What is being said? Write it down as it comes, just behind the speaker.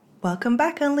Welcome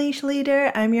back, Unleash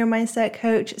Leader. I'm your mindset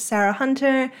coach, Sarah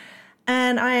Hunter,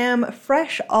 and I am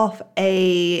fresh off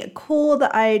a call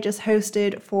that I just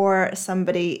hosted for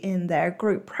somebody in their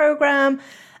group program.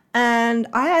 And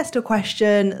I asked a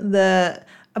question that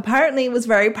apparently was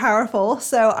very powerful.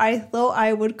 So I thought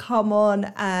I would come on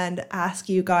and ask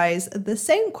you guys the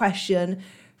same question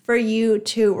for you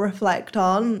to reflect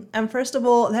on. And first of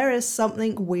all, there is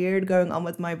something weird going on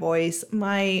with my voice.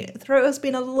 My throat has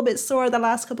been a little bit sore the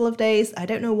last couple of days. I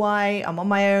don't know why. I'm on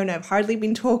my own. I've hardly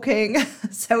been talking.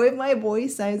 So if my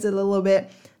voice sounds a little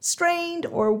bit strained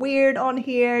or weird on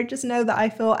here, just know that I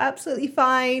feel absolutely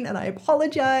fine and I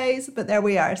apologize. But there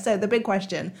we are. So the big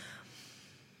question,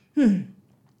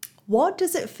 what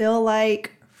does it feel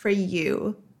like for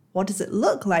you? What does it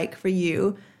look like for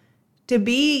you to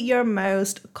be your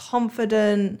most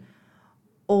confident,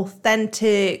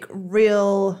 authentic,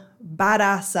 real,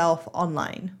 badass self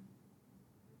online?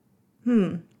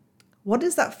 What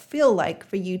does that feel like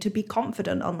for you to be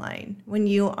confident online when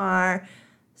you are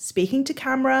speaking to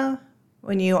camera,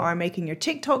 when you are making your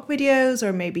TikTok videos,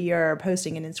 or maybe you're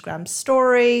posting an Instagram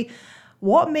story?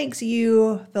 What makes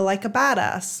you feel like a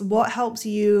badass? What helps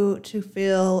you to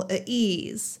feel at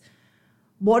ease?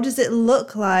 What does it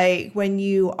look like when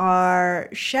you are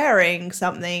sharing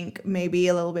something maybe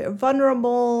a little bit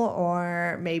vulnerable,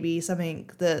 or maybe something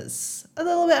that's a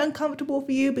little bit uncomfortable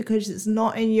for you because it's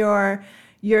not in your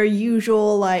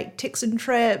usual like tips?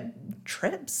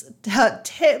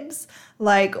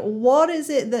 Like, what is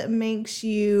it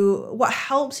that what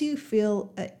helps you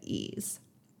feel at ease?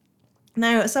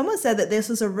 Now, someone said that this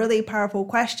was a really powerful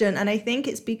question, and I think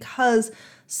it's because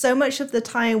so much of the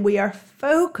time we are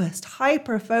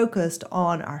hyper-focused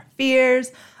on our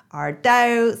fears, our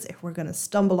doubts, if we're going to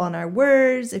stumble on our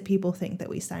words, if people think that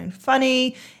we sound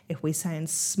funny, if we sound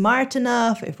smart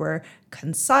enough, if we're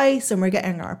concise and we're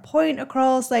getting our point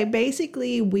across. Like,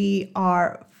 basically, we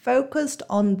are focused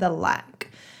on the lack.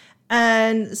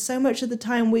 And so much of the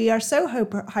time we are so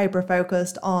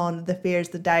hyper-focused on the fears,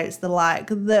 the doubts, the lack,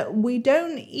 that we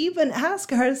don't even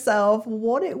ask ourselves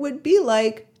what it would be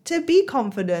like to be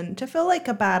confident, to feel like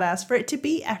a badass, for it to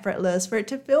be effortless, for it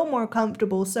to feel more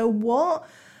comfortable. So what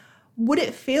would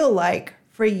it feel like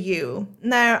for you?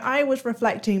 Now, I was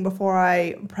reflecting before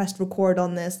I pressed record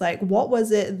on this, like, what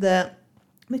was it that,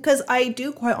 because I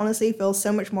do quite honestly feel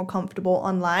so much more comfortable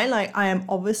online. Like, I am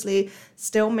obviously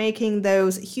still making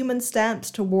those human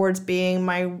steps towards being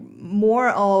more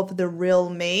of the real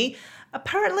me.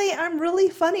 Apparently, I'm really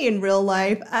funny in real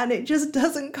life, and it just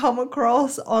doesn't come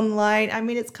across online. I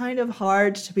mean, it's kind of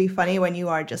hard to be funny when you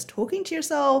are just talking to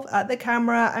yourself at the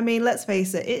camera. I mean, let's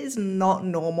face it is not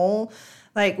normal.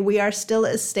 Like, we are still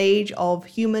at a stage of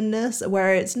humanness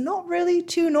where it's not really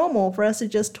too normal for us to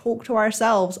just talk to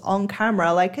ourselves on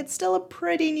camera. Like, it's still a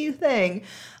pretty new thing.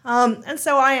 And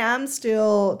so I am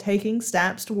still taking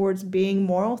steps towards being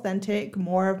more authentic,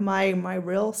 more of my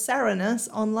real Sarah-ness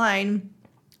online.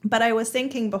 But I was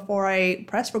thinking before I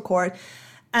press record,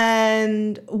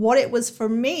 and what it was for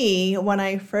me when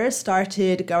I first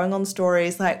started going on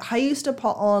stories. Like, I used to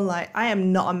put on, like, I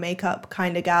am not a makeup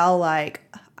kind of gal. Like,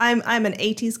 I'm an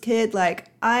 80s kid. Like,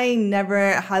 I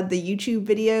never had the YouTube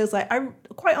videos. Like,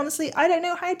 quite honestly, I don't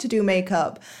know how to do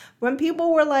makeup. When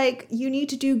people were like, you need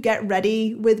to do get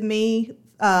ready with me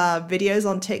videos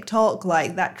on TikTok,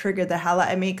 like, that triggered the hell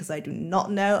out of me, because I do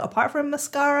not know, apart from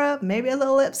mascara, maybe a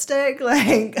little lipstick,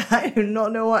 like, I do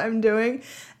not know what I'm doing.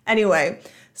 Anyway,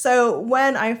 so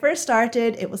when I first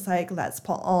started, it was like, let's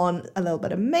put on a little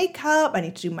bit of makeup. I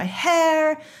need to do my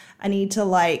hair. I need to,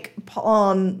 like, put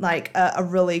on, like, a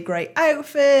really great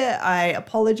outfit. I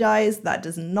apologize. That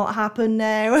does not happen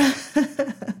now.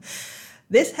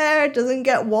 This hair doesn't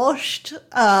get washed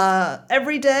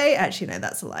every day. Actually, no,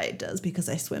 that's a lie. It does, because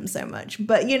I swim so much.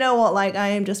 But you know what? Like, I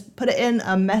am just put it in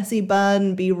a messy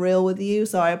bun, be real with you.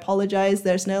 So I apologize.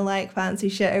 There's no, like, fancy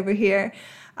shit over here.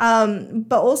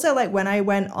 But also, like, when I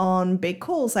went on big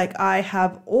calls, like, I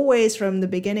have always, from the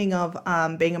beginning of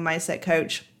being a mindset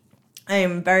coach, I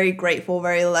am very grateful,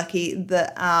 very lucky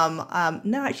that,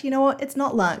 no, actually, you know what? It's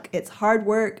not luck. It's hard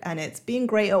work, and it's being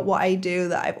great at what I do,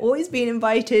 that I've always been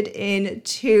invited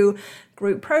into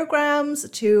group programs,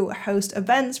 to host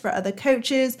events for other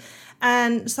coaches.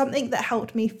 And something that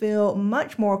helped me feel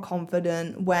much more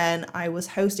confident when I was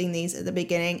hosting these at the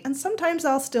beginning, and sometimes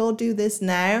I'll still do this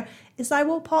now, is I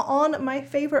will put on my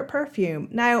favorite perfume.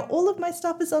 Now, all of my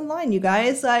stuff is online, you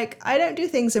guys. Like, I don't do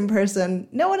things in person.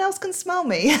 No one else can smell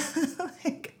me.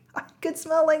 Like, I could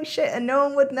smell like shit and no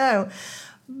one would know.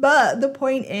 But the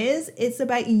point is, it's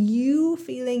about you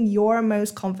feeling your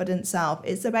most confident self.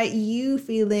 It's about you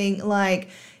feeling like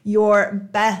your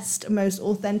best, most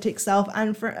authentic self.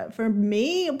 And for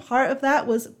me, part of that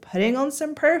was putting on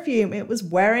some perfume. It was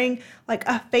wearing like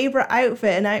a favorite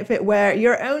outfit, an outfit where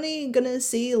you're only gonna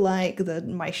see like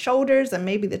my shoulders and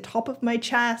maybe the top of my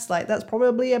chest. Like that's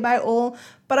probably about all.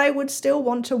 But I would still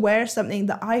want to wear something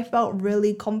that I felt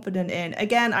really confident in.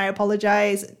 Again, I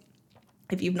apologize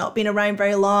if you've not been around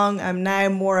very long. I'm now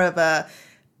more of a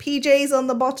PJs on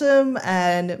the bottom,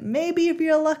 and maybe if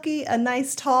you're lucky, a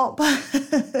nice top.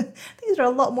 These are a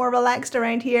lot more relaxed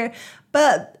around here.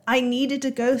 But I needed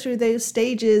to go through those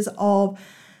stages of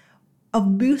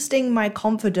boosting my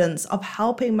confidence, of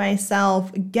helping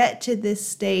myself get to this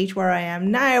stage where I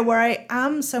am now, where I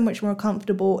am so much more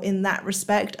comfortable in that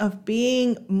respect of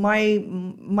being my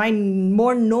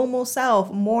more normal self,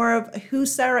 more of who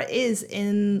Sarah is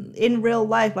in real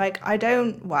life. Like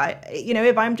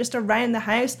if I'm just around the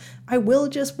house, I will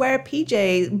just wear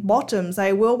PJ bottoms.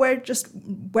 I will wear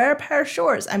a pair of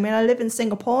shorts. I mean, I live in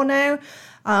Singapore now,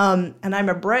 and I'm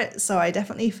a Brit, so I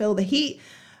definitely feel the heat.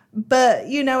 But,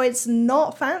 it's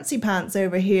not fancy pants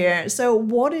over here. So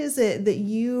what is it that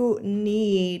you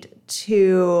need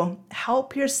to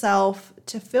help yourself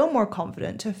to feel more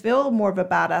confident, to feel more of a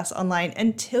badass online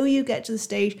until you get to the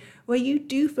stage where you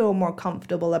do feel more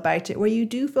comfortable about it, where you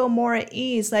do feel more at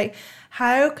ease? Like,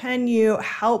 how can you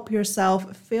help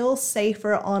yourself feel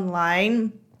safer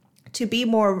online to be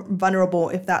more vulnerable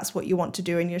if that's what you want to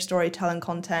do in your storytelling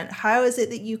content? How is it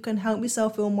that you can help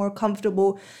yourself feel more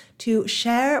comfortable to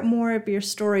share more of your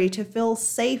story, to feel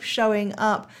safe showing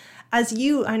up as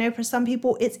you? I know for some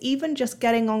people, it's even just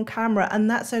getting on camera,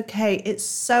 and that's okay. It's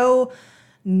so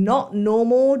not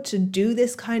normal to do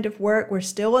this kind of work. We're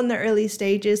still in the early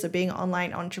stages of being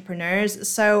online entrepreneurs.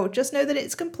 So just know that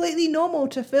it's completely normal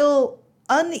to feel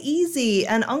uneasy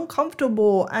and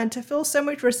uncomfortable and to feel so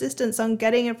much resistance on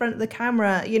getting in front of the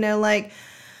camera.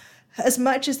 As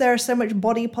much as there is so much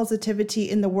body positivity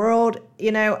in the world,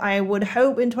 I would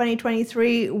hope in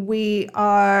 2023 we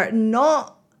are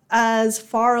not as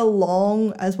far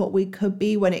along as what we could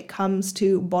be when it comes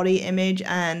to body image.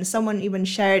 And someone even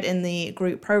shared in the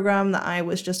group program that I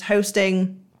was just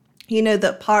hosting,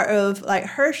 that part of like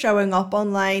her showing up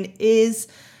online is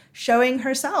showing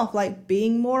herself, like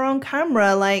being more on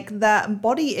camera, like that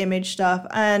body image stuff.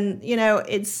 And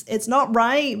it's not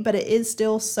right, but it is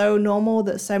still so normal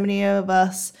that so many of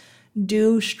us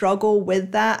do struggle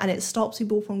with that, and it stops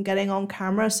people from getting on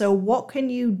camera. So what can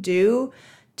you do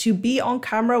to be on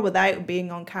camera without being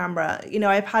on camera?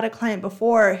 I've had a client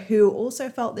before who also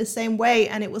felt the same way,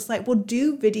 and it was like, well,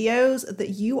 do videos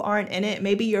that you aren't in it.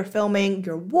 Maybe you're filming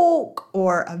your walk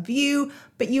or a view,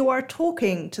 but you are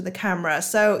talking to the camera.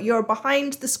 So you're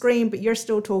behind the screen, but you're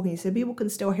still talking. So people can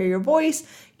still hear your voice.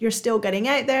 You're still getting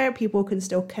out there. People can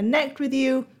still connect with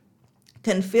you,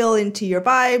 can feel into your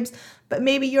vibes, but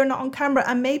maybe you're not on camera.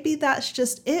 And maybe that's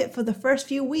just it for the first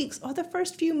few weeks or the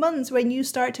first few months when you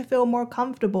start to feel more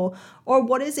comfortable. Or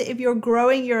what is it if you're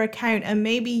growing your account and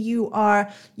maybe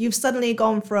you've suddenly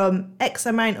gone from X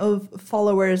amount of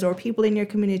followers or people in your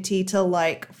community to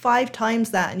like 5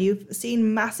 times that, and you've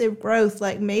seen massive growth.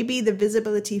 Like maybe the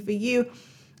visibility for you,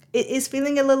 it is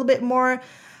feeling a little bit more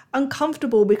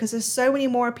uncomfortable because there's so many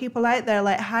more people out there.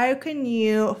 Like, how can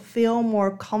you feel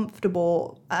more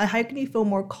comfortable? How can you feel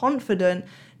more confident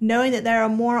knowing that there are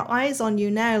more eyes on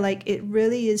you now? Like, it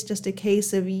really is just a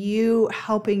case of you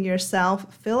helping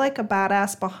yourself feel like a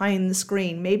badass behind the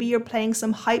screen. Maybe you're playing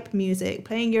some hype music,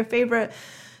 playing your favorite,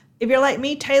 if you're like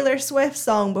me, Taylor Swift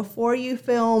song before you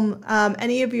film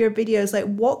any of your videos. Like,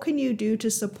 what can you do to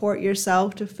support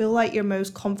yourself to feel like your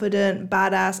most confident,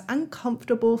 badass, and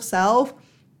comfortable self,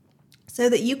 so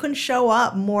that you can show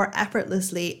up more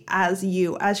effortlessly as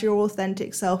you, as your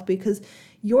authentic self? Because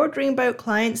your dreamboat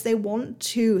clients, they want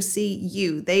to see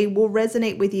you. They will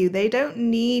resonate with you. They don't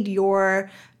need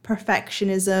your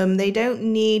perfectionism. They don't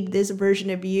need this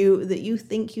version of you that you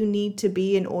think you need to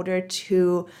be in order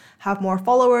to have more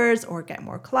followers or get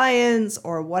more clients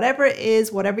or whatever it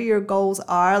is, whatever your goals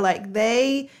are. Like,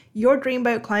 your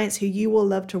dreamboat clients who you will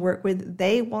love to work with,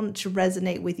 they want to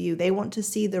resonate with you. They want to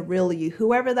see the real you,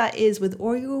 whoever that is, with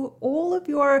all of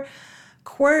your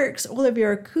quirks, all of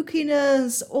your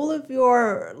kookiness, all of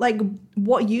your, like,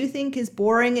 what you think is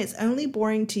boring. It's only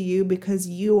boring to you because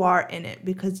you are in it,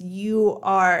 because you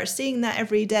are seeing that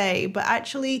every day. But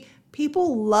actually,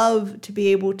 people love to be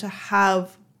able to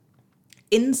have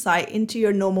insight into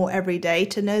your normal everyday,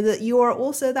 to know that you are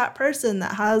also that person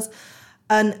that has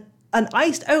an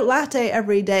iced out latte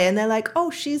every day, and they're like,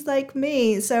 oh, she's like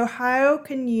me. So how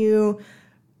can you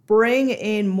bring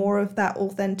in more of that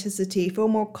authenticity, feel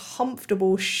more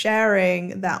comfortable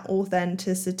sharing that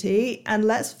authenticity, and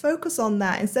let's focus on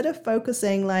that instead of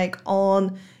focusing like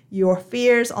on your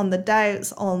fears, on the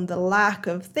doubts, on the lack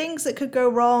of things that could go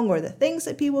wrong or the things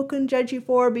that people can judge you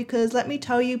for. Because let me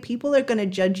tell you, people are going to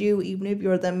judge you even if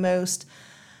you're the most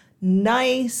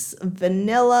nice,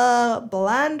 vanilla,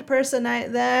 bland person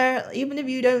out there. Even if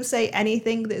you don't say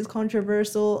anything that is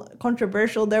controversial,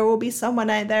 there will be someone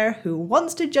out there who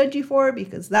wants to judge you for it,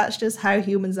 because that's just how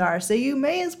humans are. So you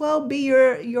may as well be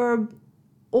your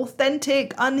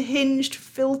authentic, unhinged,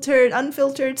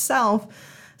 unfiltered self.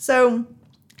 So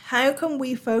how can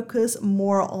we focus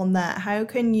more on that? How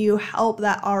can you help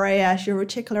that RAS, your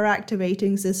reticular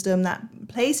activating system, that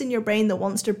place in your brain that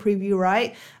wants to prove you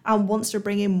right and wants to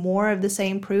bring in more of the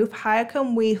same proof? How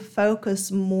can we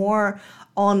focus more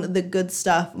on the good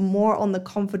stuff, more on the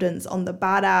confidence, on the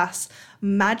badass,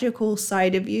 magical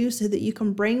side of you, so that you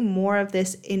can bring more of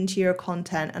this into your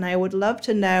content? And I would love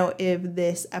to know if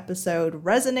this episode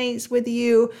resonates with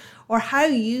you, or how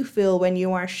you feel when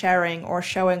you are sharing or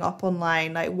showing up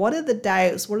online. Like, what are the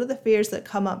doubts? What are the fears that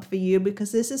come up for you?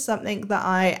 Because this is something that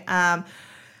I am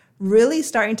really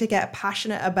starting to get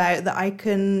passionate about, that I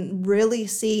can really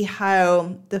see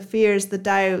how the fears, the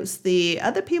doubts, the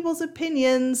other people's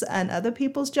opinions and other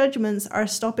people's judgments are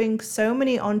stopping so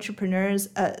many entrepreneurs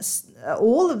at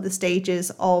all of the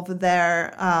stages of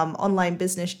their online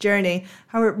business journey,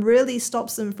 how it really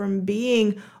stops them from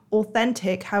being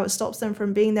authentic, how it stops them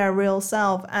from being their real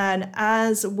self. And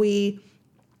as we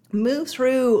move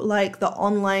through like the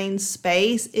online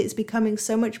space, it's becoming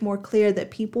so much more clear that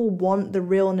people want the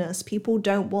realness. People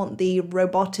don't want the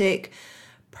robotic,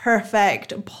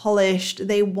 perfect, polished.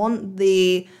 They want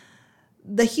the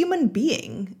human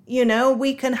being. You know,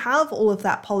 we can have all of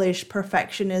that polished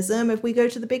perfectionism if we go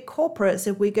to the big corporates,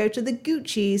 if we go to the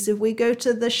Gucci's, if we go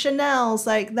to the Chanel's.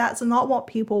 Like, that's not what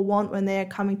people want when they're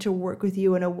coming to work with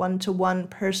you in a one-to-one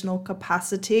personal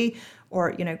capacity,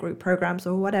 or, you know, group programs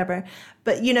or whatever.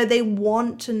 But, you know, they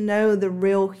want to know the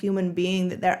real human being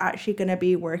that they're actually going to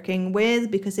be working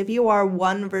with. Because if you are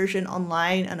one version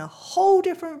online and a whole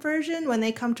different version when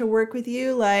they come to work with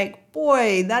you, like,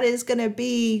 boy, that is going to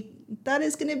be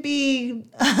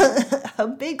a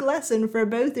big lesson for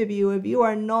both of you if you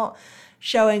are not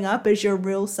showing up as your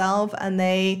real self, and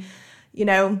they, you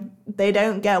know, they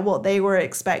don't get what they were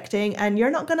expecting. And you're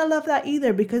not going to love that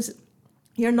either, because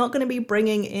you're not going to be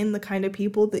bringing in the kind of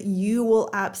people that you will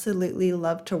absolutely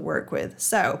love to work with.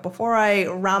 So before I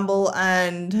ramble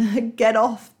and get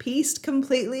off piste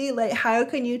completely, like, how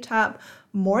can you tap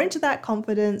more into that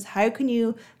confidence? How can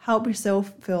you help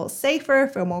yourself feel safer,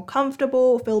 feel more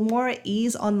comfortable, feel more at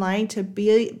ease online to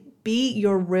be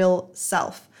your real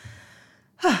self?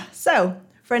 So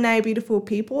for now, beautiful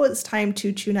people, it's time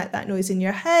to tune out that noise in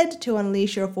your head to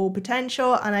unleash your full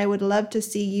potential. And I would love to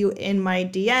see you in my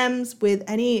DMs with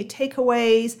any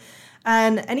takeaways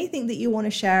and anything that you want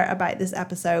to share about this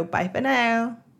episode. Bye for now.